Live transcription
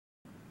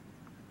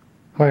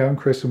Hi, I'm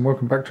Chris and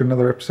welcome back to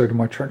another episode of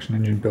my traction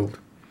engine build.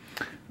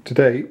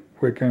 Today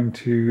we're going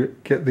to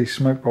get the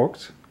smoke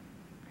box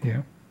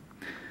here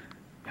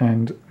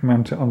and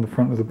mount it on the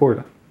front of the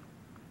boiler.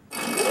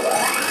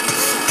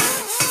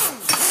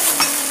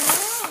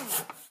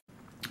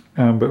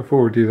 But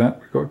before we do that,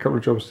 we've got a couple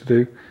of jobs to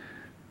do.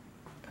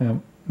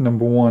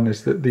 Number one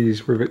is that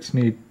these rivets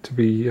need to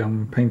be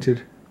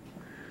painted,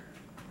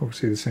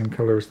 obviously the same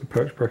colour as the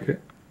perch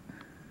bracket.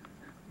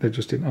 They're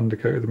just in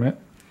undercoat at the minute.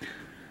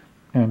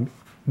 And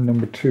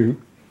number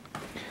two,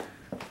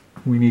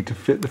 we need to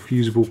fit the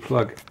fusible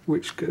plug,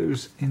 which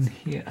goes in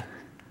here,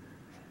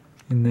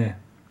 in there.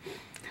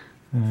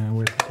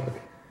 Where's the plug?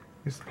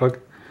 Here's the plug.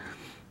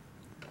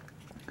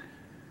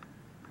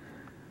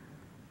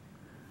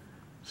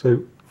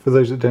 So for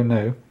those that don't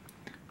know,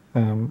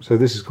 so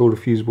this is called a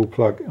fusible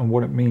plug, and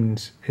what it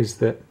means is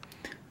that,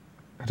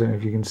 I don't know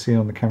if you can see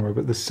on the camera,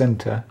 but the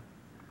centre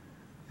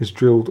is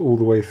drilled all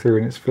the way through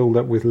and it's filled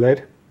up with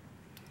lead.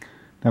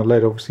 Now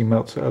lead obviously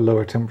melts at a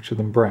lower temperature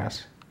than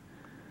brass.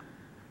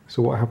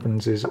 So what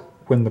happens is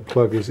when the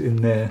plug is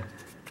in there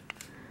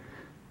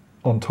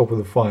on top of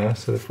the fire,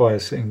 so the fire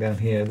is sitting down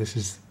here,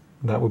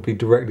 that would be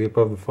directly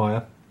above the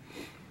fire.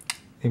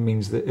 It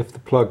means that if the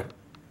plug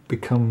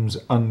becomes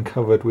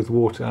uncovered with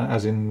water,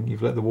 as in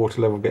you've let the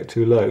water level get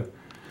too low,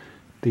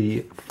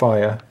 the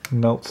fire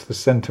melts the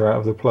centre out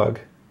of the plug,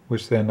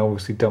 which then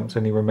obviously dumps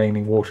any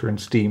remaining water and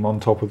steam on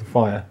top of the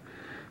fire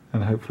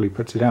and hopefully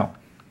puts it out.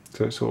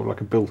 So it's sort of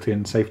like a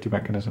built-in safety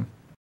mechanism.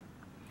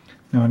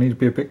 Now I need to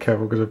be a bit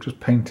careful because I've just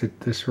painted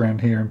this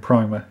around here in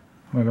primer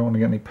and I don't want to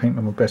get any paint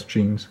on my best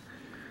jeans.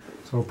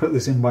 So I'll put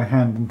this in by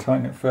hand and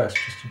tighten it first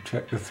just to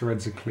check the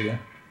threads are clear,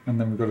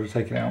 and then we've got to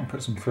take it out and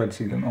put some thread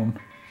sealant on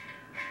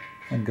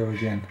and go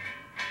again.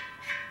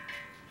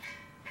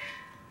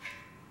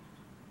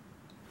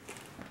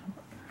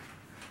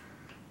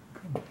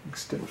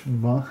 Extension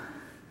bar.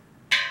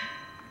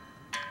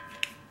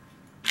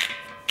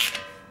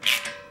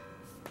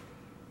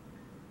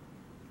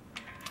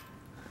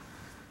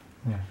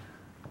 Yeah,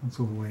 that's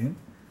all the way in.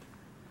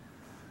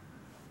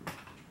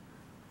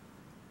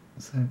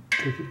 So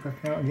take it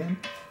back out again.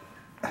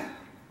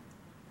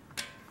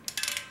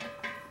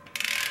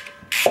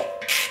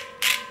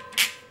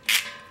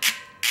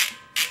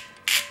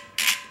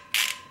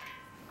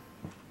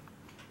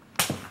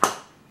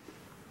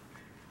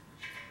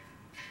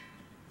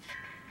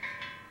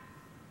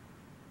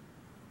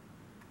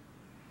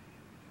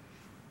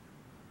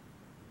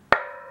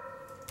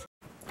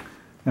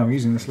 Now I'm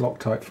using this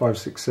Loctite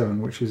 567,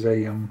 which is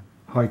a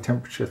high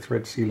temperature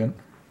thread sealant.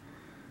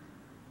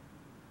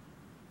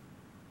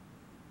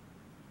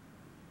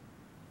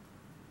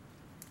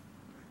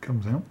 It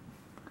comes out.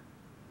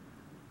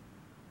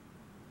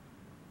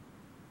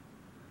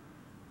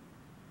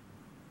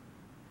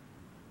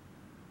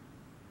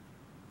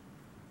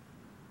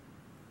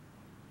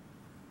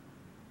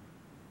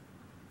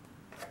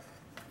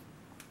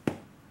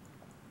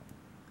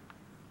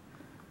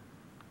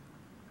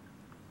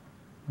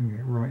 And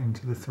get right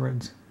into the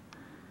threads.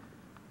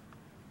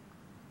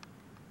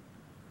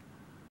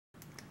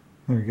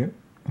 There we go,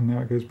 and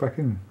now it goes back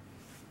in.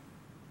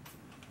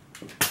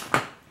 You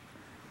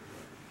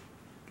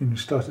can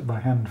start it by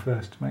hand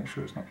first to make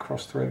sure it's not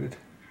cross-threaded.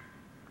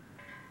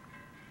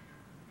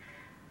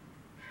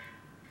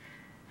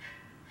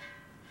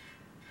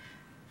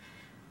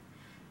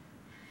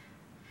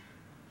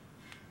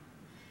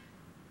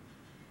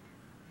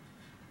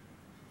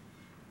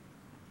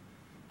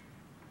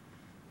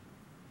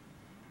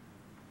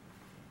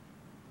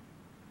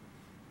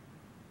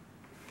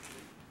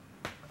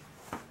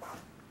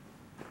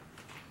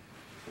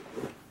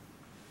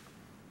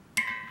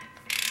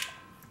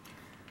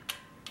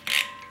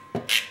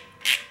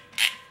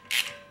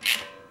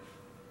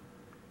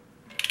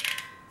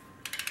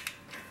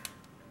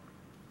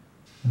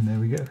 And there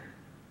we go.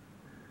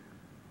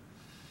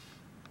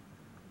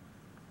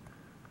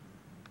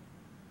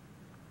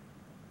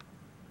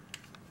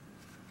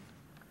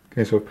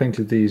 Okay, so I've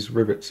painted these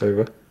rivets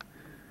over.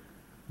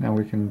 Now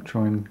we can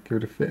try and give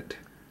it a fit.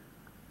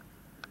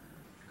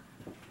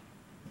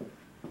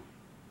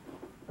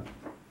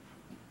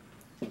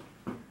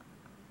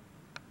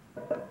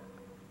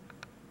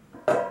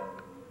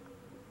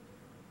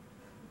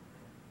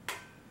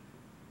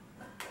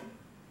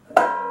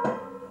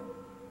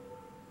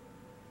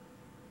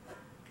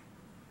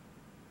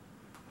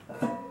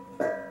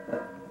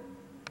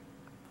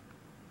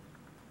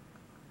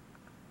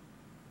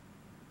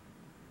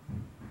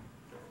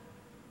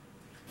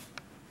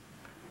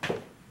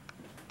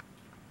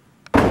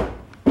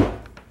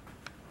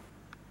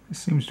 It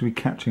seems to be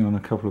catching on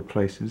a couple of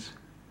places.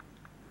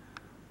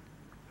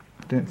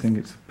 I don't think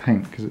it's the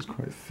paint because it's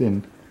quite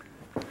thin.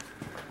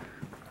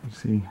 You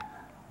see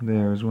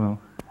there as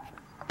well.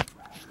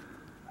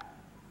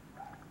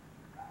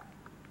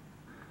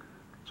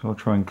 So I'll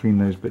try and clean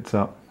those bits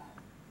up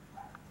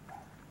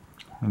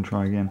and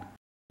try again.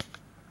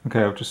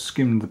 Okay, I've just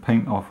skimmed the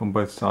paint off on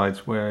both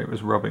sides where it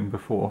was rubbing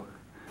before.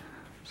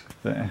 So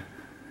there.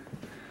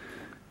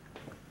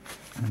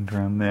 And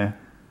around there.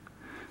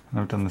 And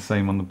I've done the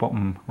same on the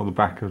bottom or the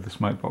back of the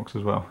smoke box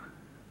as well.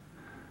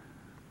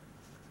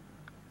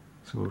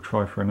 So we'll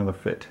try for another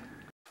fit.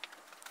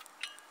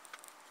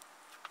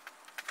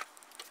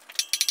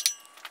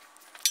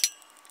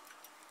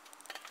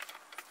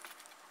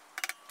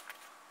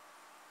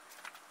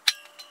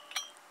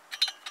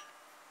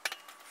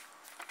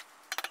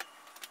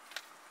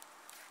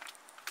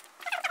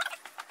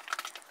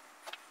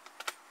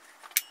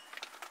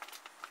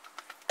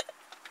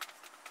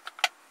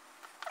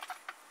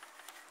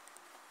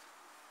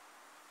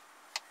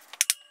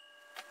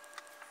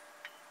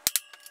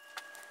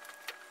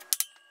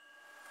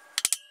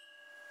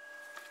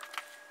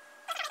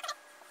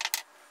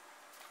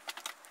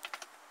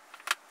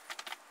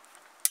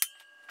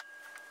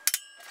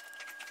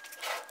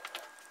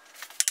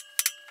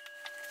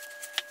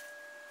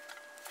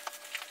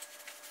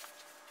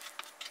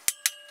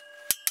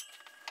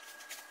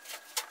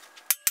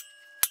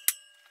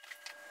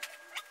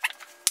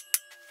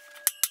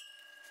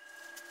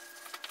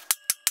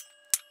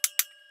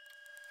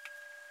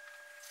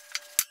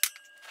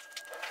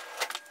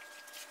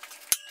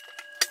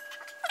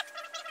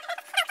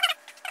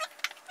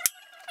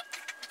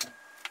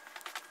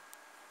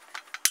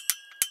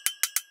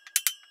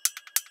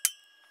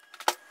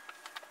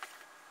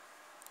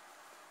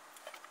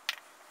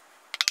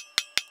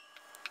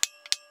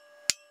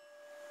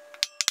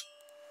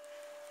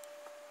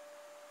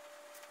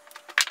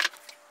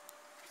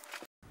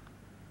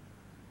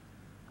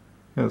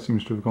 Yeah, that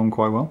seems to have gone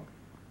quite well.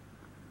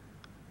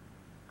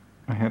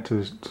 I had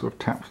to sort of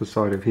tap the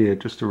side of here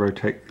just to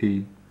rotate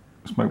the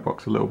smoke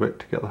box a little bit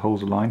to get the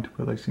holes aligned,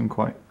 but they seem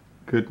quite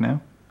good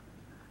now.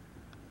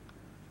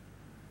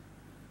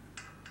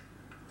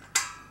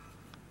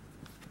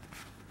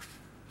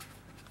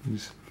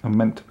 These are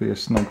meant to be a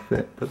snug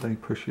fit, but they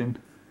push in.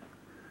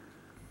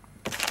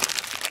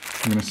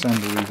 I'm going to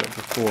sandal these up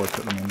before I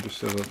put them in, just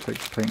so they'll take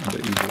the paint a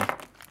bit easier,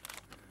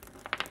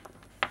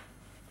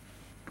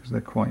 because they're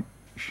quite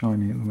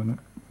shiny at the minute.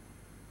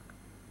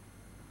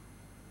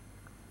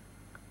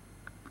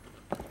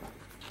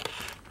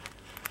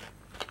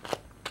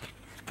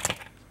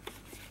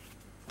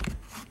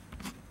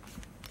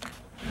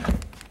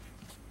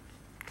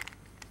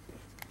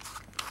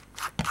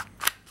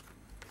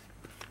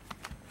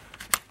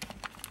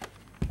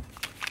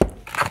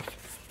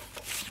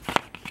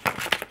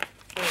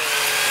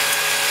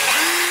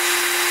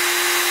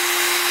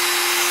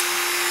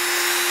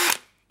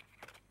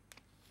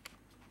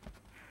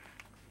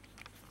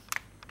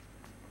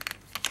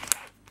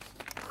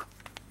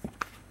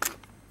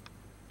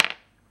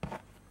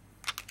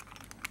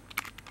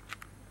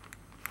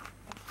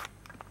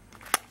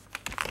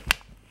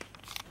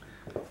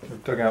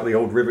 I've dug out the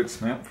old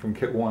rivets now from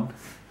kit 1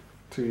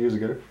 2 years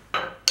ago. We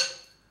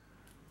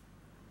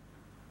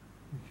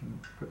can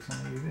put some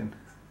of these in.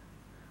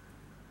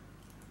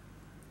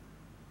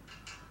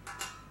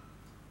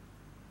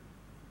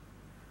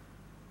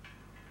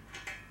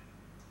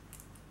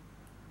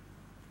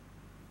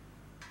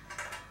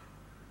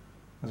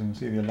 As you can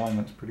see, the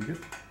alignment's pretty good.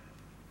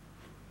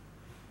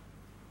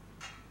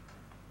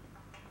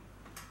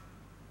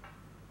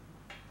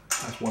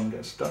 As one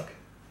gets stuck.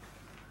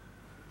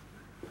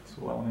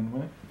 So that one in a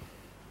minute.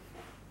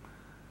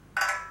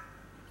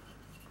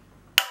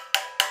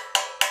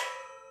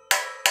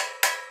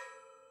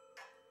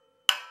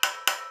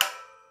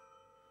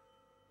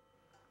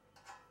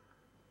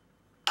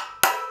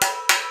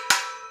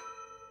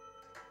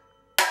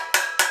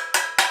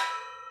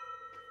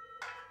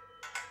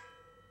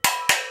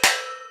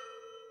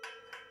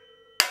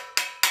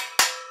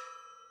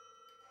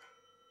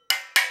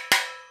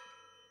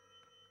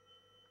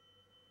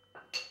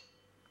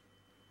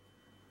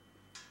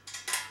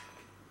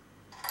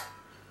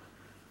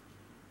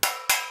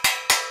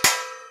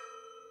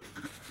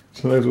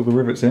 So there's all the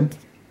rivets in.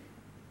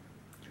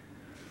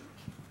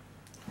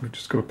 We've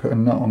just got to put a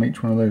nut on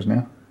each one of those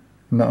now.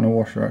 A nut and a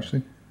washer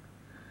actually.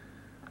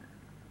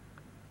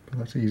 But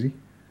that's easy.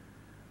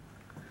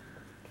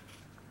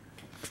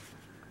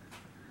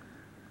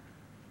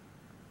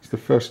 It's the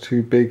first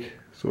two big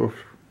sort of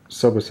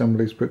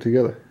sub-assemblies put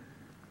together.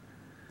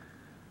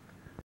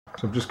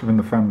 So I've just given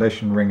the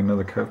foundation ring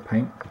another coat of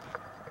paint.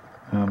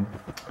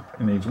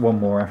 It needs one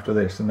more after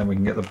this and then we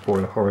can get the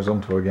boiler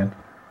horizontal again.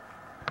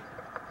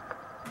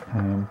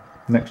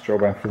 Next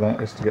job after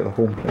that is to get the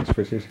horn plates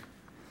fitted.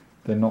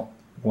 They're not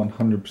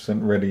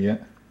 100% ready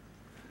yet.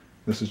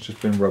 This has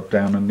just been rubbed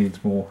down and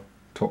needs more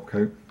top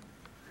coat.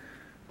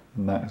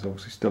 And that is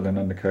obviously still an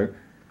undercoat.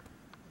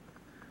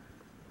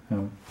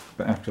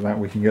 But after that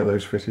we can get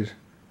those fitted.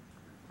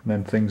 And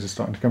then things are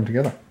starting to come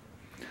together.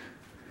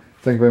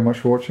 Thank you very much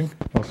for watching.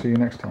 I'll see you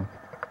next time.